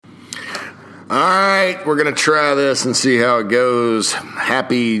All right, we're going to try this and see how it goes.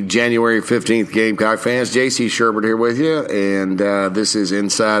 Happy January 15th, Gamecock fans. J.C. Sherbert here with you, and this is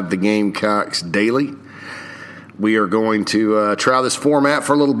Inside the Gamecocks Daily. We are going to try this format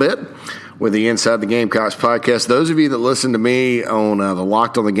for a little bit with the Inside the Gamecocks podcast. Those of you that listened to me on the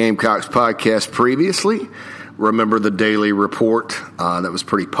Locked on the Gamecocks podcast previously remember the daily report that was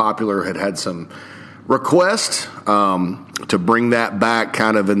pretty popular, had some requests to bring that back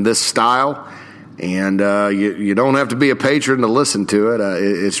kind of in this style. And you don't have to be a patron to listen to it.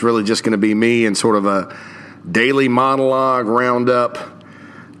 It's really just going to be me and sort of a daily monologue, roundup,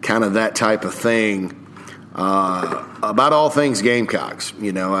 kind of that type of thing about all things Gamecocks.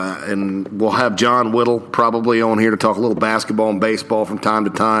 And we'll have John Whittle probably on here to talk a little basketball and baseball from time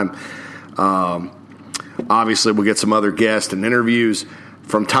to time. Obviously, we'll get some other guests and interviews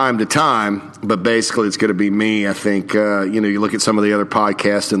from time to time, but basically it's going to be me. I think, you look at some of the other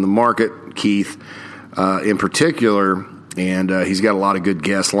podcasts in the market, Keith in particular, and he's got a lot of good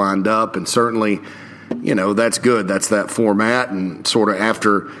guests lined up, and certainly, that's good. That's that format, and sort of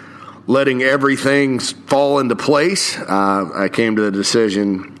after letting everything fall into place, I came to the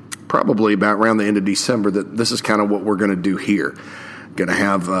decision probably about around the end of December that this is kind of what we're going to do here. Going to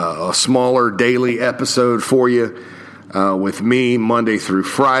have a smaller daily episode for you with me Monday through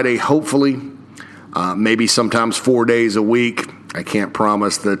Friday, hopefully, maybe sometimes 4 days a week. I can't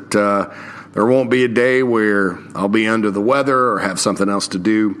promise that there won't be a day where I'll be under the weather or have something else to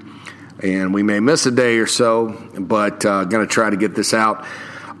do, and we may miss a day or so, but going to try to get this out.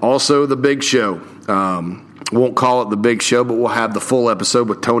 Also, the big show. Won't call it the big show, but we'll have the full episode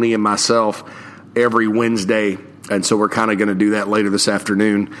with Tony and myself every Wednesday, and so we're kind of going to do that later this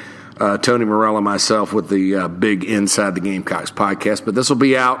afternoon. Tony Morell and myself with the big Inside the Gamecocks podcast. But this will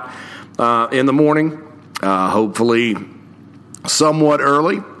be out in the morning, hopefully somewhat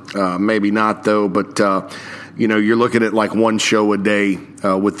early. Maybe not, though. But, you're looking at like one show a day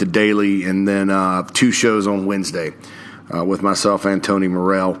with the daily, and then 2 shows on Wednesday with myself and Tony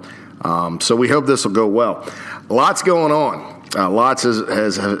Morell. So we hope this will go well. Lots going on. Lots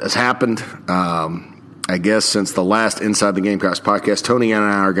has happened. I guess since the last Inside the Gamecocks podcast. Tony and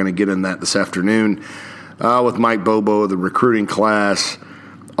I are going to get in that this afternoon with Mike Bobo, the recruiting class,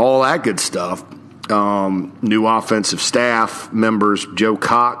 all that good stuff. New offensive staff members, Joe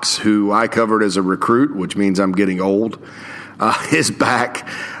Cox, who I covered as a recruit, which means I'm getting old, is back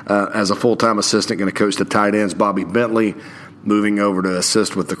as a full-time assistant, going to coach the tight ends. Bobby Bentley moving over to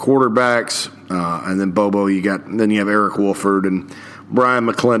assist with the quarterbacks. And then Bobo, you have Eric Wolford and Brian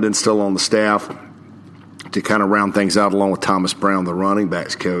McClendon still on the staff to kind of round things out, along with Thomas Brown, the running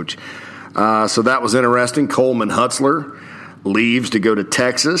backs coach. So that was interesting. Coleman Hutzler leaves to go to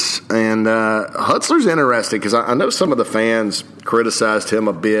Texas. And Hutzler's interesting because I know some of the fans criticized him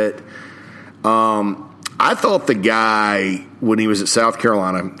a bit. I thought the guy, when he was at South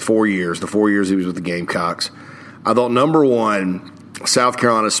Carolina, 4 years, the 4 years he was with the Gamecocks, I thought, number one, South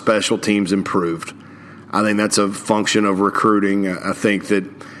Carolina's special teams improved. I think that's a function of recruiting. I think that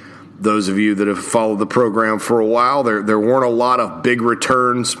those of you that have followed the program for a while, there weren't a lot of big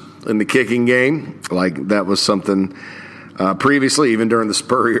returns in the kicking game. Like that was something previously, even during the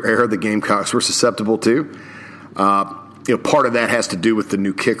Spurrier era, the Gamecocks were susceptible to. Part of that has to do with the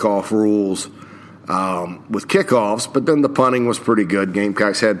new kickoff rules with kickoffs, but then the punting was pretty good.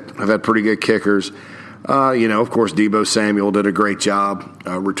 Gamecocks have had pretty good kickers. Of course, Deebo Samuel did a great job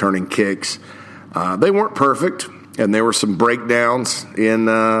returning kicks. They weren't perfect, and there were some breakdowns in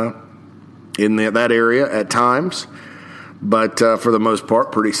that area at times, but for the most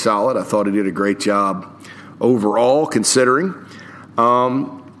part, pretty solid. I thought he did a great job overall, considering. At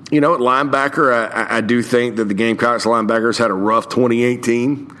linebacker, I do think that the Gamecocks linebackers had a rough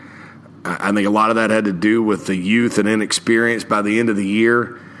 2018. I think a lot of that had to do with the youth and inexperience by the end of the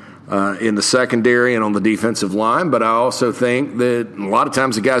year in the secondary and on the defensive line, but I also think that a lot of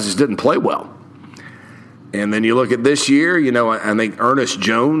times the guys just didn't play well. And then you look at this year, I think Ernest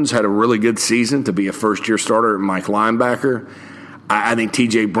Jones had a really good season to be a first-year starter at Mike linebacker. I think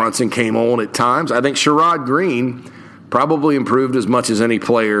T.J. Brunson came on at times. I think Sherrod Green probably improved as much as any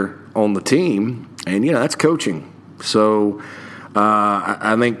player on the team. And, that's coaching. So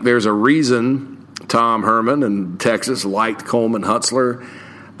I think there's a reason Tom Herman and Texas liked Coleman Hutzler.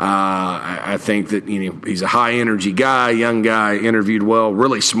 I think that he's a high-energy guy, young guy, interviewed well,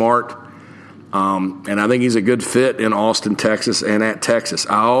 really smart. And I think he's a good fit in Austin, Texas, and at Texas.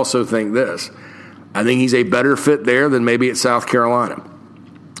 I also think this. I think he's a better fit there than maybe at South Carolina.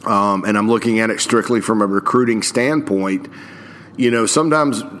 And I'm looking at it strictly from a recruiting standpoint.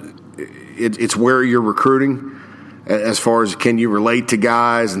 Sometimes it's where you're recruiting. as far as can you relate to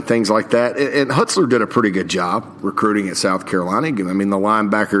guys and things like that. And Hutzler did a pretty good job recruiting at South Carolina. I mean, the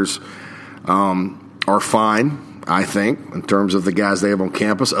linebackers are fine, I think, in terms of the guys they have on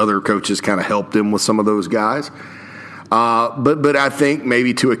campus. Other coaches kind of helped him with some of those guys. But I think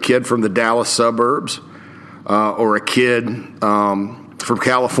maybe to a kid from the Dallas suburbs or a kid from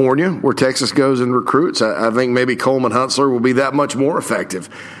California where Texas goes and recruits, I think maybe Coleman Hutzler will be that much more effective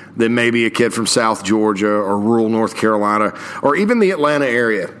than maybe a kid from South Georgia or rural North Carolina or even the Atlanta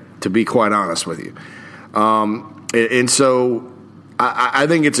area, to be quite honest with you. And so I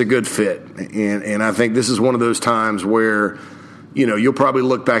think it's a good fit. And I think this is one of those times where, you know, you'll probably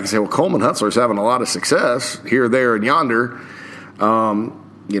look back and say, well, Coleman Hutzler's having a lot of success here, there, and yonder.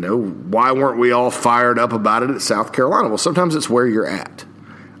 You know, why weren't we all fired up about it at South Carolina? Well, sometimes it's where you're at.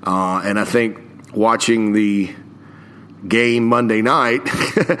 And I think watching the game Monday night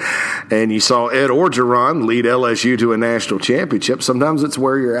and you saw Ed Orgeron lead LSU to a national championship, sometimes it's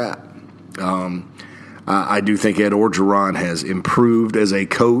where you're at. I do think Ed Orgeron has improved as a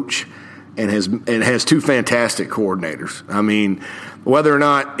coach and has two fantastic coordinators. I mean, whether or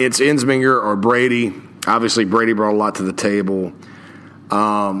not it's Ensminger or Brady, obviously Brady brought a lot to the table.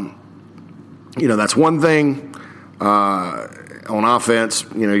 You know, that's one thing. On offense,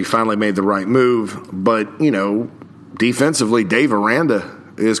 you know, he finally made the right move. But, you know, defensively, Dave Aranda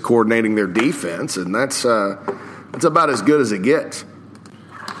is coordinating their defense, and that's about as good as it gets.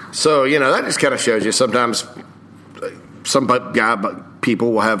 So, you know, that just kind of shows you sometimes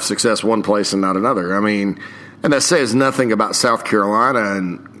people will have success one place and not another. I mean, and that says nothing about South Carolina,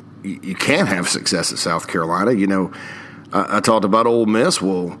 and you can have success at South Carolina. You know, I talked about Ole Miss.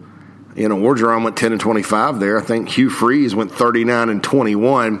 Well, you know, Orgeron went 10-25 there. I think Hugh Freeze went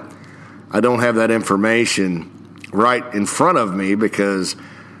 39-21. I don't have that information right in front of me because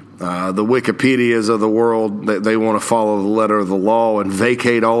the Wikipedias of the world, they want to follow the letter of the law and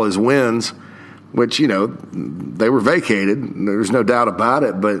vacate all his wins, which, you know, they were vacated. There's no doubt about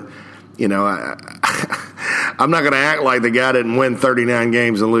it. But, you know, I'm not going to act like the guy didn't win 39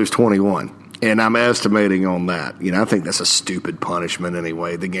 games and lose 21. And I'm estimating on that. You know, I think that's a stupid punishment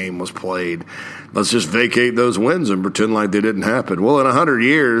anyway. The game was played. Let's just vacate those wins and pretend like they didn't happen. Well, in 100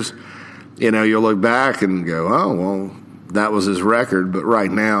 years, you know, you'll look back and go, oh, well, that was his record. But right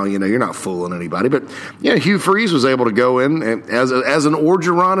now, you know, you're not fooling anybody. But, you know, Hugh Freeze was able to go in and as an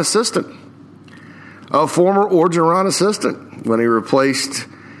Orgeron assistant, a former Orgeron assistant when he replaced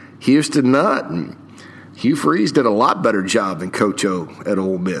Houston Nutt. And Hugh Freeze did a lot better job than Coach O at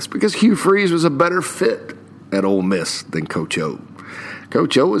Ole Miss because Hugh Freeze was a better fit at Ole Miss than Coach O.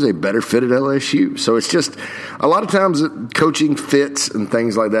 Coach O was a better fit at LSU. So it's just a lot of times coaching fits and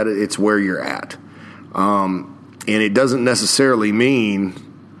things like that, it's where you're at. And it doesn't necessarily mean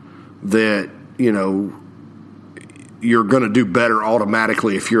that, you know, you're going to do better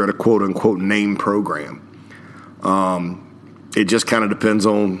automatically if you're at a quote-unquote name program. It just kind of depends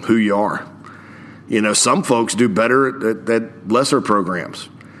on who you are. You know, some folks do better at lesser programs.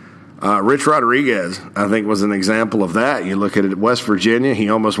 Rich Rodriguez, I think, was an example of that. You look at it at West Virginia, he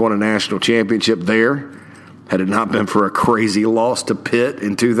almost won a national championship there. Had it not been for a crazy loss to Pitt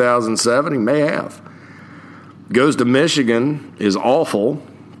in 2007, he may have. Goes to Michigan, is awful,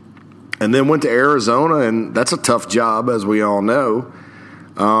 and then went to Arizona, and that's a tough job, as we all know,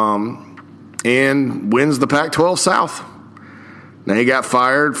 and wins the Pac-12 South. Now, he got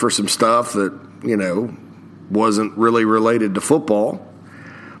fired for some stuff that, you know, wasn't really related to football.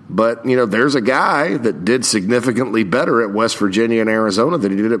 But, you know, there's a guy that did significantly better at West Virginia and Arizona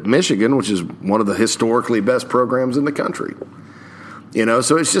than he did at Michigan, which is one of the historically best programs in the country. You know,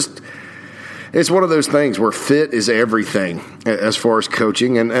 so it's one of those things where fit is everything as far as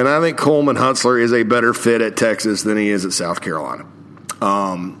coaching. And I think Coleman Hutzler is a better fit at Texas than he is at South Carolina.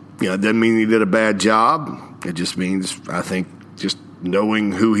 You know, it doesn't mean he did a bad job. It just means, I think, just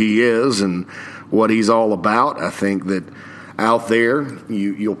knowing who he is and what he's all about. I think that out there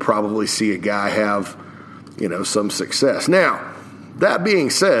you'll probably see a guy have, you know, some success. Now, that being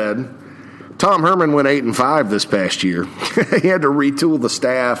said, Tom Herman went 8-5 this past year. He had to retool the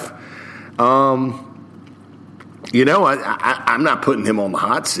staff. You know, I'm not putting him on the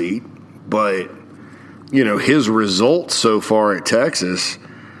hot seat, but, you know, his results so far at Texas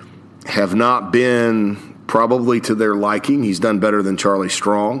have not been probably to their liking. He's done better than Charlie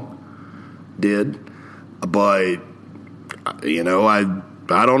Strong did. But, you know, I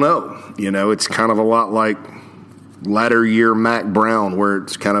don't know. You know, it's kind of a lot like latter year Mac Brown, where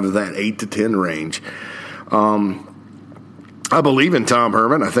it's kind of that 8 to 10 range. I believe in Tom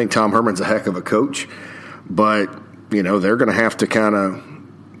Herman. I think Tom Herman's a heck of a coach. But, you know, they're going to have to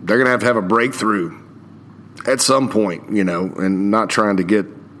have a breakthrough at some point, and not trying to get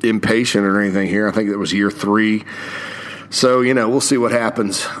impatient or anything here. I think it was year 3. So, we'll see what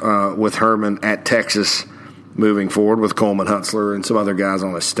happens with Herman at Texas moving forward with Coleman Hutzler and some other guys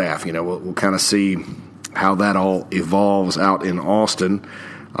on his staff. We'll kind of see how that all evolves out in Austin.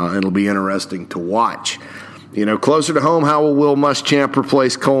 It'll be interesting to watch. Closer to home, how will Will Muschamp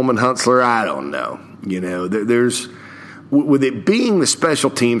replace Coleman Hutzler? I don't know. There's with it being the special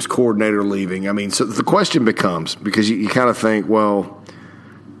teams coordinator leaving, so the question becomes, because you kind of think, well,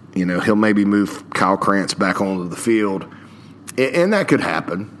 he'll maybe move Kyle Krantz back onto the field, and that could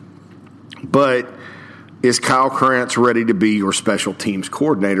happen. But is Kyle Krantz ready to be your special teams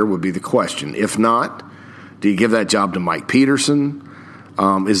coordinator would be the question. If not, do you give that job to Mike Peterson?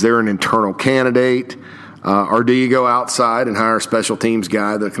 Is there an internal candidate? Or do you go outside and hire a special teams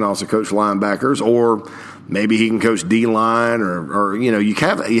guy that can also coach linebackers, or maybe he can coach D-line, or you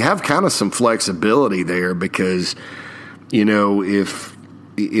have kind of some flexibility there because, if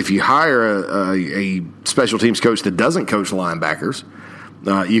you hire a special teams coach that doesn't coach linebackers,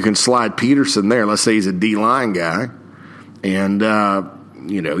 you can slide Peterson there. Let's say he's a D-line guy, and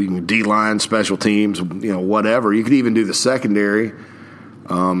you can D-line, special teams, whatever. You could even do the secondary.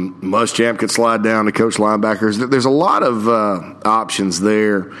 Muschamp could slide down to coach linebackers. There's a lot of options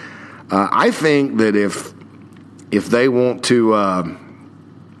there. I think that if they want to,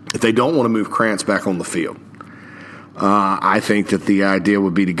 if they don't want to move Krantz back on the field, I think that the idea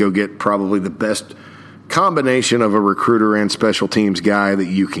would be to go get probably the best combination of a recruiter and special teams guy that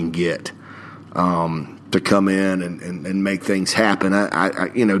you can get to come in and make things happen.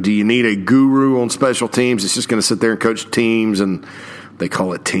 Do you need a guru on special teams? It's just going to sit there and coach teams, and they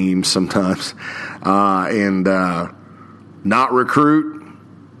call it teams sometimes, and not recruit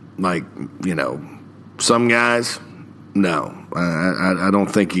like some guys. No, I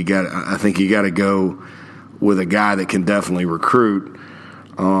don't think you got. I think you got to go with a guy that can definitely recruit,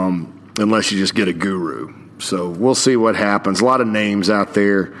 unless you just get a guru. So we'll see what happens. A lot of names out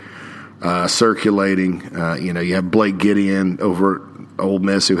there circulating. You have Blake Gideon over at Ole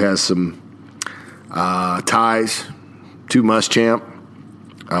Miss, who has some ties to Muschamp.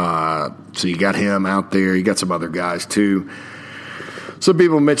 So you got him out there. You got some other guys too. Some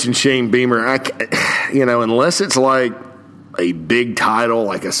people mentioned Shane Beamer. Unless it's like a big title,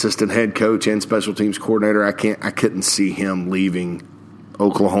 like assistant head coach and special teams coordinator, I couldn't see him leaving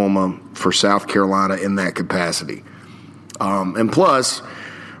Oklahoma for South Carolina in that capacity. And plus,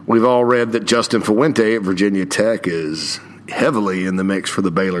 we've all read that Justin Fuente at Virginia Tech is heavily in the mix for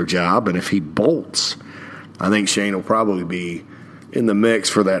the Baylor job, and if he bolts, I think Shane will probably be in the mix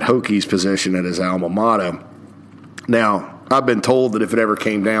for that Hokies position at his alma mater. Now, I've been told that if it ever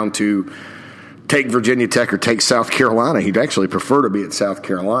came down to take Virginia Tech or take South Carolina, he'd actually prefer to be at South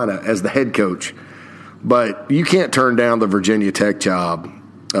Carolina as the head coach. But you can't turn down the Virginia Tech job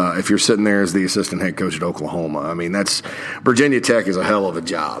if you're sitting there as the assistant head coach at Oklahoma. Virginia Tech is a hell of a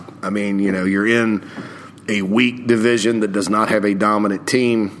job. You're in a weak division that does not have a dominant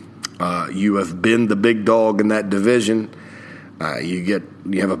team. You have been the big dog in that division. You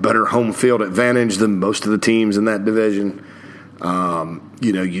have a better home field advantage than most of the teams in that division.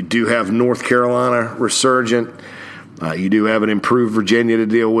 You do have North Carolina resurgent. You do have an improved Virginia to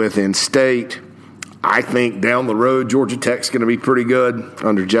deal with in state. I think down the road, Georgia Tech's going to be pretty good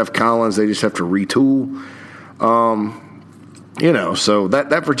under Jeff Collins. They just have to retool. So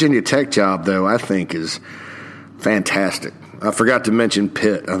that Virginia Tech job, though, I think is fantastic. I forgot to mention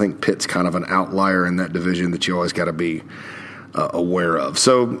Pitt. I think Pitt's kind of an outlier in that division that you always got to be aware of.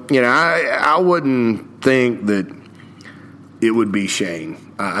 So, I wouldn't think that it would be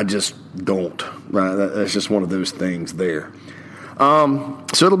Shane. I just don't. That's just one of those things there.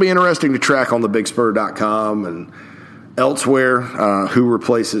 So it'll be interesting to track on thebigspur.com and elsewhere who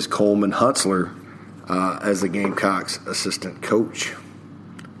replaces Coleman Hutzler as the Gamecocks assistant coach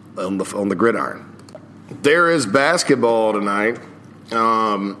on the gridiron. There is basketball tonight.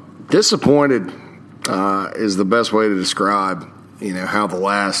 Disappointed is the best way to describe, how the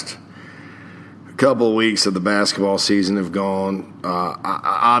last couple of weeks of the basketball season have gone.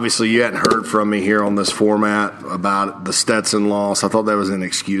 Obviously, you hadn't heard from me here on this format about the Stetson loss. I thought that was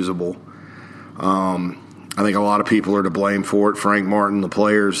inexcusable. I think a lot of people are to blame for it. Frank Martin, the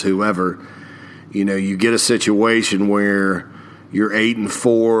players, whoever. You get a situation where you're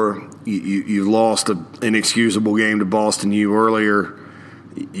 8-4. You lost an inexcusable game to Boston U earlier.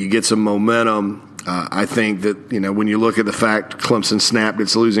 You get some momentum. I think that, when you look at the fact Clemson snapped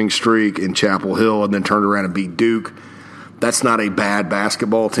its losing streak in Chapel Hill and then turned around and beat Duke, that's not a bad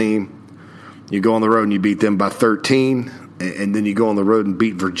basketball team. You go on the road and you beat them by 13, and then you go on the road and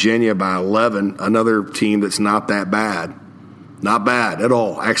beat Virginia by 11, another team that's not that bad. Not bad at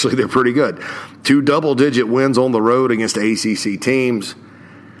all. Actually, they're pretty good. 2 double-digit wins on the road against ACC teams,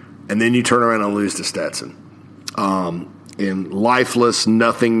 and then you turn around and lose to Stetson. In lifeless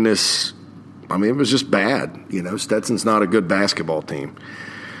nothingness, I mean, it was just bad. Stetson's not a good basketball team.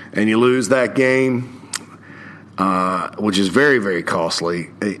 And you lose that game, which is very, very costly.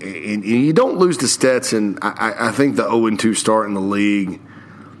 And you don't lose to Stetson. I think the 0-2 start in the league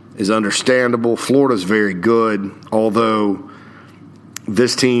is understandable. Florida's very good, although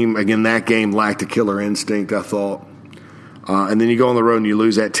this team, again, that game lacked a killer instinct, I thought. And then you go on the road and you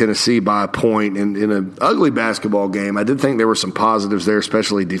lose at Tennessee by a point in an ugly basketball game. I did think there were some positives there,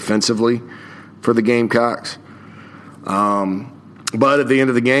 especially defensively for the Gamecocks. But at the end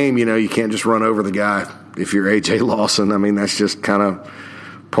of the game, you can't just run over the guy if you're A.J. Lawson. I mean, that's just kind of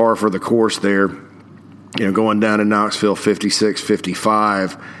par for the course there. Going down in Knoxville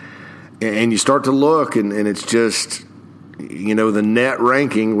 56-55. And you start to look, and it's just, the net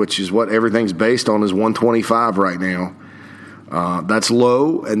ranking, which is what everything's based on, is 125 right now. That's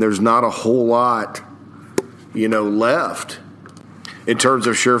low, and there's not a whole lot, left in terms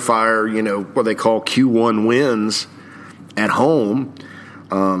of surefire, what they call Q1 wins at home.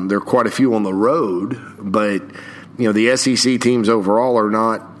 There are quite a few on the road, but, the SEC teams overall are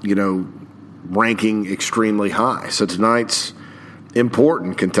not, ranking extremely high. So tonight's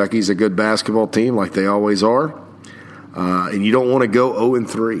important. Kentucky's a good basketball team like they always are, and you don't want to go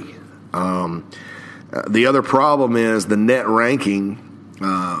 0-3. The other problem is the net ranking,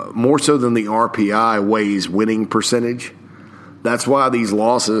 more so than the RPI, weighs winning percentage. That's why these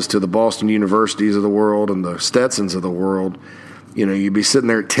losses to the Boston Universities of the world and the Stetsons of the world, you'd be sitting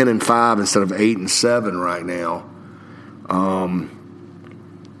there at 10-5 instead of 8-7 right now.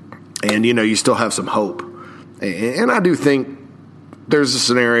 And you still have some hope. And I do think there's a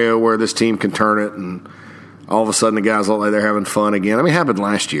scenario where this team can turn it, and all of a sudden the guys look like they're having fun again. I mean, it happened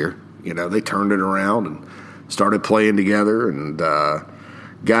last year. They turned it around and started playing together and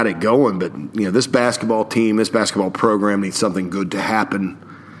got it going. But, this basketball team, this basketball program needs something good to happen.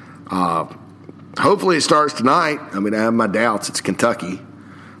 Hopefully it starts tonight. I mean, I have my doubts. It's Kentucky.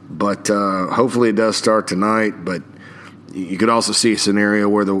 But hopefully it does start tonight. But you could also see a scenario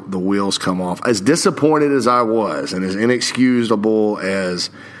where the wheels come off. As disappointed as I was and as inexcusable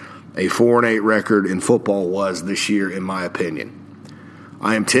as a 4-8 record in football was this year, in my opinion,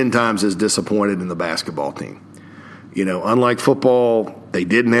 I am 10 times as disappointed in the basketball team. Unlike football, they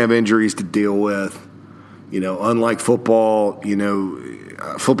didn't have injuries to deal with. Unlike football,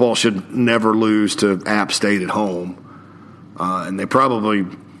 football should never lose to App State at home. And they probably,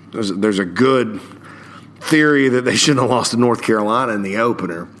 there's a good theory that they shouldn't have lost to North Carolina in the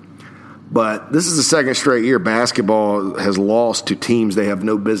opener. But this is the second straight year basketball has lost to teams they have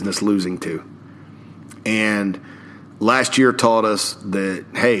no business losing to. And last year taught us that,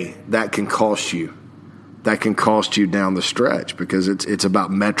 hey, that can cost you. That can cost you down the stretch because it's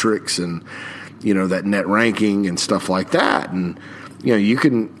about metrics and, that net ranking and stuff like that. And, you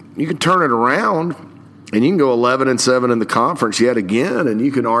can turn it around and you can go 11-7 in the conference yet again, and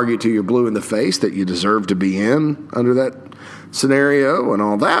you can argue till you're blue in the face that you deserve to be in under that scenario and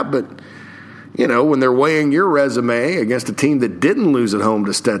all that. But, when they're weighing your resume against a team that didn't lose at home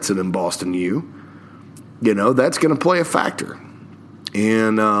to Stetson and Boston U, that's going to play a factor.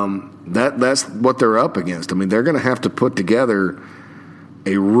 And that's what they're up against. I mean, they're going to have to put together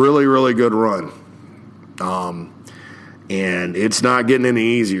a really, really good run. And it's not getting any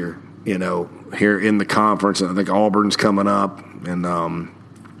easier, here in the conference. I think Auburn's coming up. And,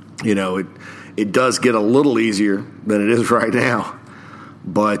 it does get a little easier than it is right now.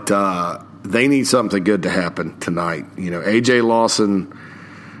 But they need something good to happen tonight. A.J. Lawson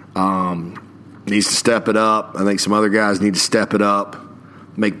needs to step it up. I think some other guys need to step it up,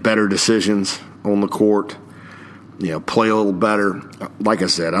 make better decisions on the court, play a little better. Like I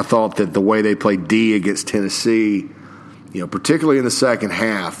said, I thought that the way they played D against Tennessee, particularly in the second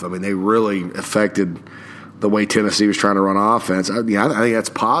half, I mean, they really affected the way Tennessee was trying to run offense. I think that's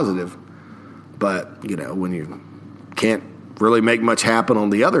positive. But, when you can't really make much happen on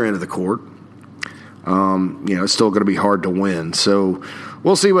the other end of the court, it's still going to be hard to win. So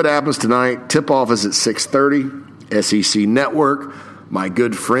we'll see what happens tonight. Tip-off is at 6:30, SEC Network. My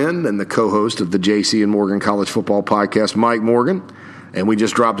good friend and the co-host of the JC and Morgan College Football Podcast, Mike Morgan. And we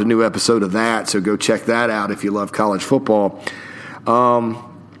just dropped a new episode of that, so go check that out if you love college football.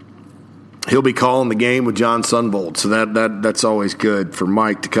 He'll be calling the game with John Sunvold, so that's always good for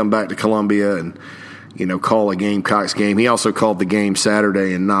Mike to come back to Columbia and call a Gamecocks game. He also called the game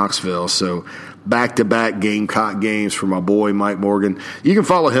Saturday in Knoxville, so back-to-back Gamecock games for my boy Mike Morgan. You can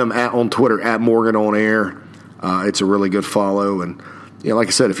follow him on Twitter at Morgan on Air. It's a really good follow. And like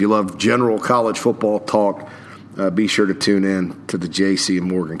I said, if you love general college football talk, be sure to tune in to the JC and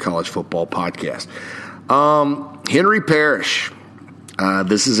Morgan College Football Podcast. Henry Parrish.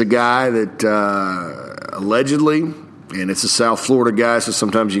 This is a guy that allegedly, and it's a South Florida guy, so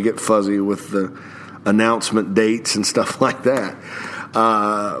sometimes you get fuzzy with the announcement dates and stuff like that.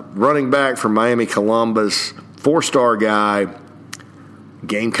 Running back from Miami Columbus, 4-star guy.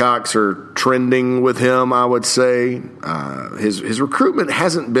 Gamecocks are trending with him, I would say. His recruitment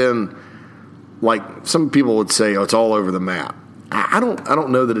hasn't been like some people would say, it's all over the map. I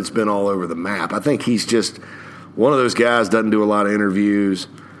don't know that it's been all over the map. I think he's just one of those guys, doesn't do a lot of interviews.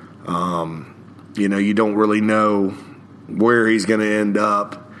 You don't really know where he's going to end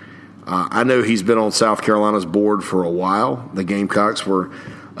up. I know he's been on South Carolina's board for a while. The Gamecocks were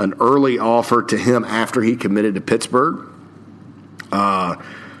an early offer to him after he committed to Pittsburgh.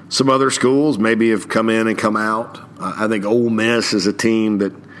 Some other schools maybe have come in and come out. I think Ole Miss is a team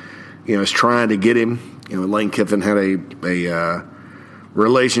that is trying to get him. Lane Kiffin had a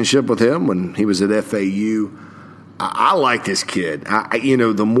relationship with him when he was at FAU. I like this kid.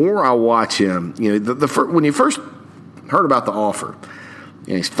 The more I watch him, when you first heard about the offer,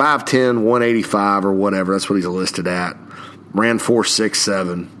 he's 5'10", 185 or whatever. That's what he's listed at. Ran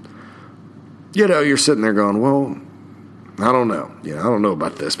 4.67. You're sitting there going, well, I don't know. I don't know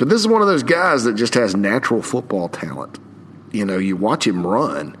about this. But this is one of those guys that just has natural football talent. You watch him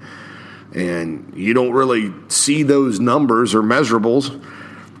run, and you don't really see those numbers or measurables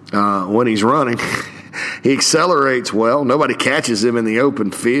when he's running. He accelerates well. Nobody catches him in the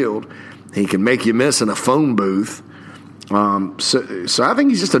open field. He can make you miss in a phone booth. So I think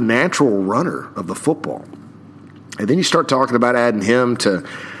he's just a natural runner of the football. And then you start talking about adding him to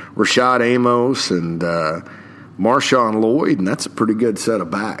Rashad Amos and Marshawn Lloyd, and that's a pretty good set of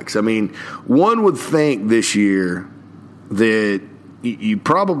backs. I mean, one would think this year that you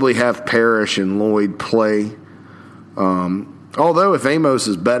probably have Parrish and Lloyd play. Although if Amos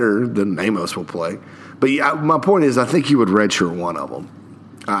is better, then Amos will play. But my point is, I think you would redshirt one of them.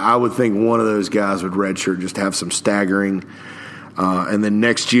 I would think one of those guys would redshirt, just have some staggering. And then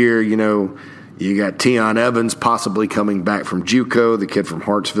next year, you got Tion Evans possibly coming back from JUCO, the kid from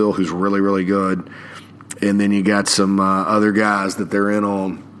Hartsville who's really, really good. And then you got some other guys that they're in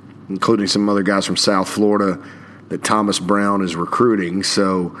on, including some other guys from South Florida that Thomas Brown is recruiting.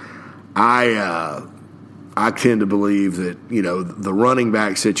 So I tend to believe that the running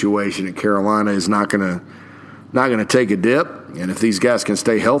back situation at Carolina is not going to take a dip, and if these guys can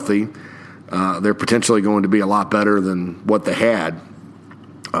stay healthy, they're potentially going to be a lot better than what they had.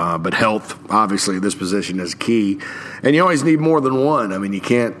 But health, obviously, at this position is key, and you always need more than one. I mean, you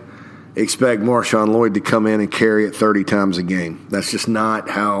can't expect Marshawn Lloyd to come in and carry it 30 times a game. That's just not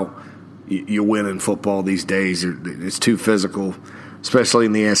how you win in football these days. It's too physical. Especially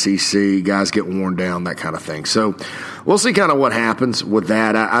in the SEC, guys get worn down, that kind of thing. So we'll see kind of what happens with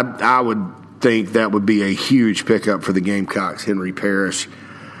that. I would think that would be a huge pickup for the Gamecocks, Henry Parrish.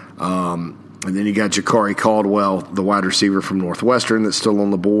 And then you got Jakari Caldwell, the wide receiver from Northwestern that's still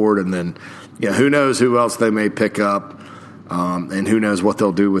on the board. And then who knows who else they may pick up, and who knows what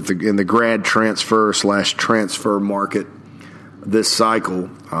they'll do in the grad transfer/transfer market this cycle.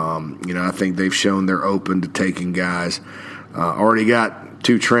 I think they've shown they're open to taking guys. Already got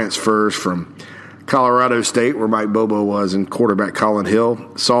 2 transfers from Colorado State, where Mike Bobo was, and quarterback Colin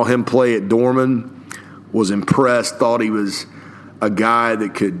Hill. Saw him play at Dorman, was impressed, thought he was a guy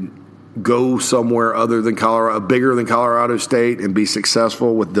that could go somewhere other than Colorado, bigger than Colorado State, and be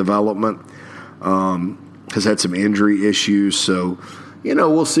successful with development. Has had some injury issues, so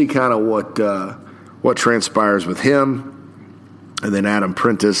we'll see kind of what transpires with him. And then Adam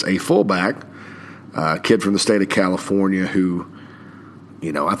Prentice, a fullback. Kid from the state of California who,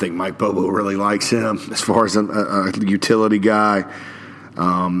 I think Mike Bobo really likes him as far as a utility guy.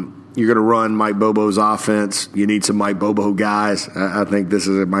 You're going to run Mike Bobo's offense. You need some Mike Bobo guys. I think this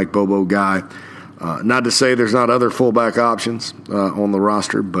is a Mike Bobo guy. Not to say there's not other fullback options on the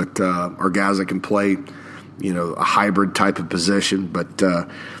roster, but are guys that can play, a hybrid type of position. But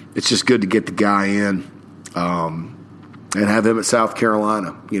it's just good to get the guy in. And have him at South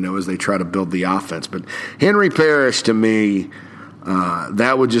Carolina, as they try to build the offense. But Henry Parrish, to me,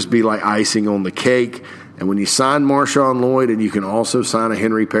 that would just be like icing on the cake. And when you sign Marshawn Lloyd and you can also sign a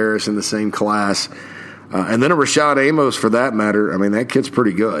Henry Parrish in the same class, and then a Rashad Amos for that matter, I mean, that kid's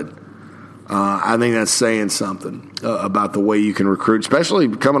pretty good. I think that's saying something about the way you can recruit, especially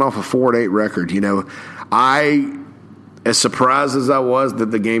coming off a 4-8 record. as surprised as I was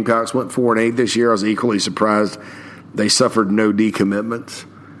that the Gamecocks went 4-8 this year, I was equally surprised they suffered no decommitments.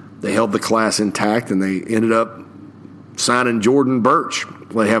 They held the class intact, and they ended up signing Jordan Birch.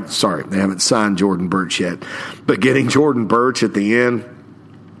 Well, they haven't signed Jordan Birch yet, but getting Jordan Birch at the end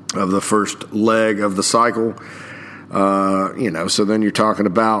of the first leg of the cycle, so then you're talking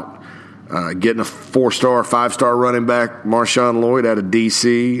about getting a 4-star, 5-star running back, Marshawn Lloyd, out of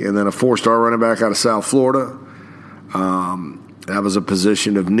D.C., and then a 4-star running back out of South Florida. That was a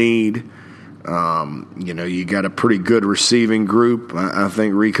position of need. You got a pretty good receiving group. I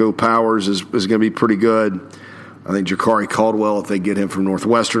think Rico Powers is going to be pretty good. I think Jakari Caldwell, if they get him from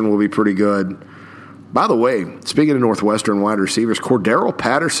Northwestern, will be pretty good. By the way, speaking of Northwestern wide receivers, Cordero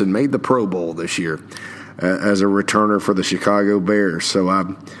Patterson made the Pro Bowl this year as a returner for the Chicago Bears. So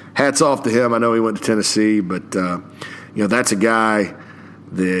hats off to him. I know he went to Tennessee, but that's a guy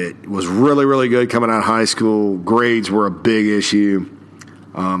that was really, really good coming out of high school. Grades were a big issue.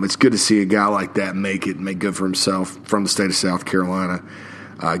 It's good to see a guy like that make good for himself from the state of South Carolina.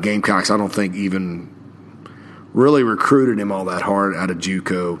 Gamecocks, I don't think even really recruited him all that hard out of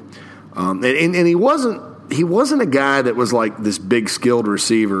JUCO. And he wasn't a guy that was like this big skilled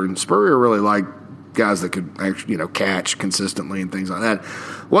receiver. And Spurrier really liked guys that could actually, catch consistently and things like that.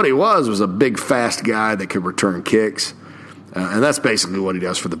 What he was a big, fast guy that could return kicks. And that's basically what he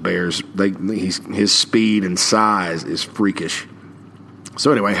does for the Bears. His speed and size is freakish.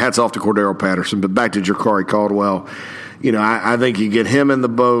 So anyway, hats off to Cordero Patterson. But back to Jakari Caldwell. I think you get him in the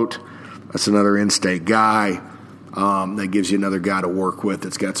boat. That's another in-state guy. That gives you another guy to work with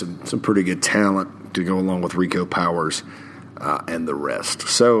that's got some pretty good talent to go along with Rico Powers and the rest.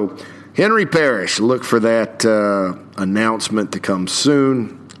 So Henry Parrish, look for that announcement to come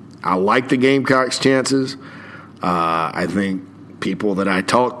soon. I like the Gamecocks' chances. I think people that I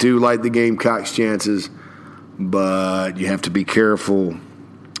talk to like the Gamecocks' chances, but you have to be careful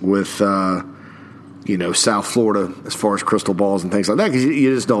with South Florida as far as crystal balls and things like that, because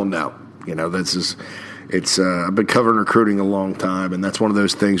you just don't know. I've been covering recruiting a long time, and that's one of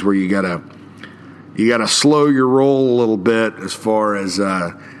those things where you gotta slow your roll a little bit as far as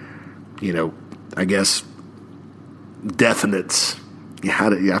I guess definites.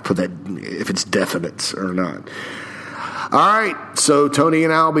 How do I put that? If it's definites or not. All right, so Tony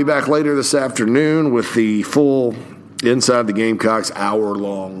and I will be back later this afternoon with the full Inside the Gamecocks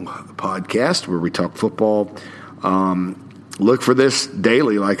hour-long podcast where we talk football. Look for this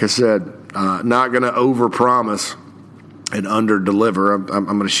daily, like I said. Not going to overpromise and under-deliver. I'm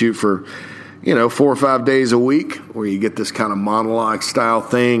going to shoot for, 4 or 5 days a week where you get this kind of monologue-style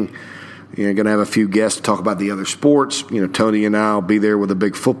thing. You're going to have a few guests to talk about the other sports. Tony and I will be there with a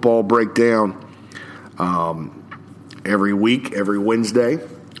big football breakdown every week, every Wednesday,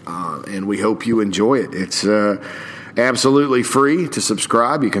 and we hope you enjoy it. It's absolutely free to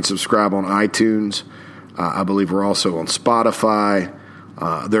subscribe. You can subscribe on iTunes. I believe we're also on Spotify.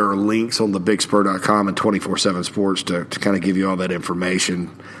 There are links on thebigspur.com and 247 Sports to kind of give you all that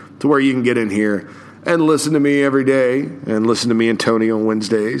information to where you can get in here and listen to me every day and listen to me and Tony on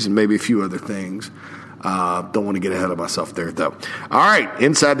Wednesdays and maybe a few other things. Don't want to get ahead of myself there, though. All right,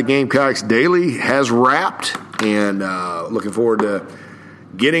 Inside the Gamecocks Daily has wrapped, and looking forward to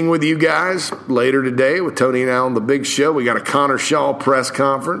getting with you guys later today with Tony and I on the big show. We got a Connor Shaw press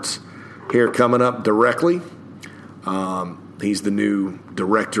conference here coming up directly. He's the new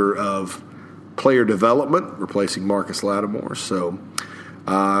director of player development, replacing Marcus Lattimore. So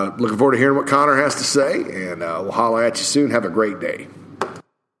looking forward to hearing what Connor has to say, and we'll holler at you soon. Have a great day.